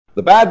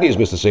The bad news,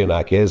 Mr.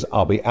 Sunak, is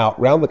I'll be out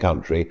round the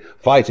country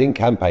fighting,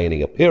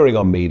 campaigning, appearing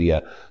on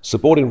media,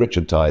 supporting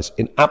Richard Tice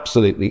in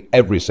absolutely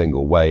every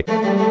single way.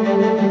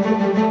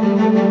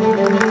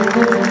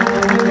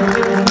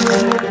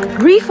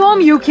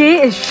 Reform UK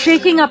is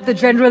shaking up the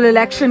general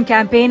election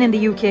campaign in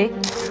the UK,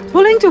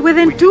 pulling to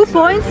within 2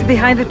 points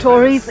behind the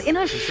Tories in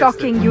a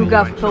shocking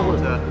YouGov poll.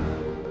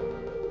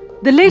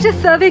 The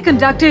latest survey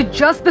conducted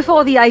just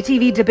before the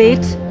ITV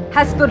debate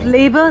has put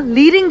Labour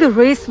leading the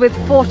race with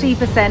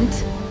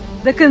 40%,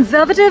 the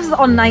Conservatives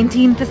on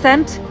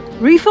 19%,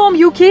 Reform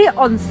UK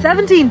on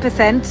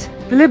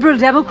 17%, the Liberal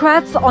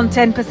Democrats on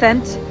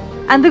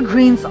 10%, and the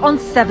Greens on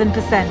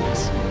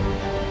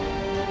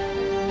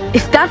 7%.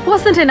 If that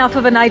wasn't enough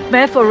of a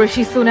nightmare for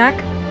Rishi Sunak,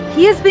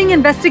 he is being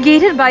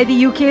investigated by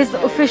the UK's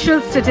official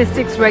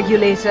statistics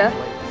regulator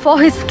for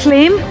his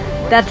claim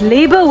that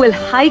Labour will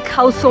hike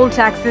household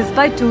taxes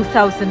by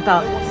 £2,000.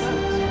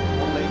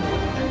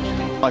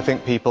 I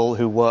think people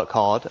who work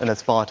hard and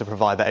aspire to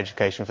provide that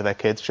education for their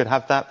kids should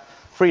have that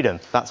freedom.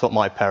 That's what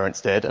my parents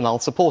did, and I'll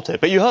support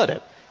it. But you heard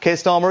it. Kier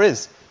Starmer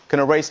is going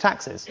to raise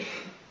taxes.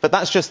 But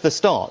that's just the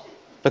start,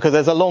 because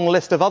there's a long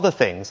list of other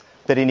things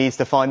that he needs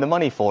to find the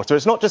money for. So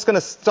it's not just going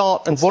to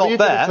start and stop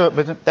there.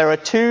 There are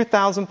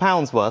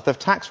 £2,000 worth of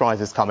tax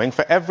rises coming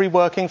for every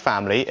working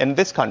family in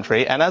this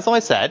country. And as I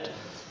said,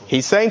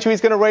 he's saying to you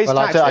he's going to raise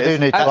taxes. I do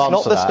need to That's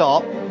not the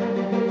start.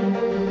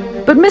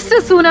 But Mr.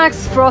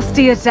 Sunak's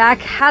frosty attack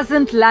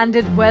hasn't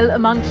landed well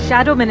among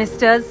shadow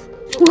ministers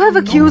who have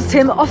accused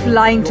him of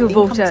lying to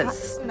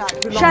voters.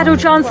 Shadow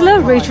Chancellor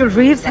Rachel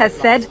Reeves has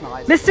said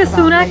Mr.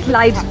 Sunak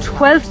lied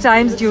 12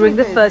 times during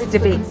the first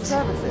debate.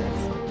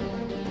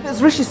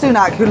 It's Rishi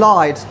Sunak who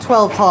lied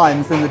 12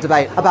 times in the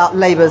debate about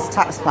Labour's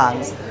tax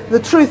plans. The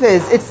truth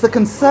is, it's the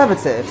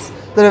Conservatives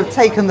that have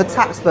taken the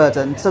tax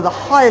burden to the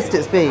highest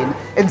it's been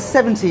in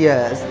 70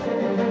 years.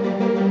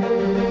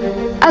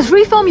 As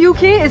Reform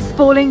UK is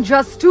polling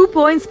just 2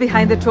 points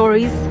behind the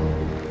Tories,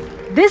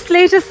 this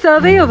latest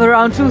survey of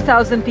around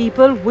 2,000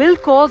 people will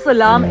cause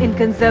alarm in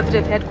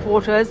Conservative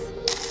headquarters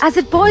as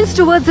it points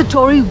towards a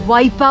Tory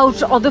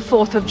wipeout on the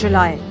 4th of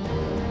July.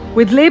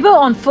 With Labour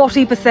on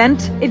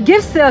 40%, it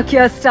gives Sir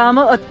Kier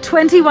Starmer a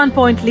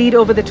 21-point lead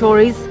over the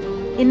Tories,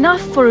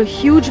 enough for a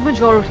huge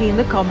majority in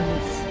the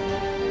Commons.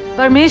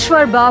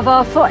 Parmeshwar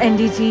Bawa for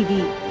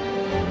NDTV.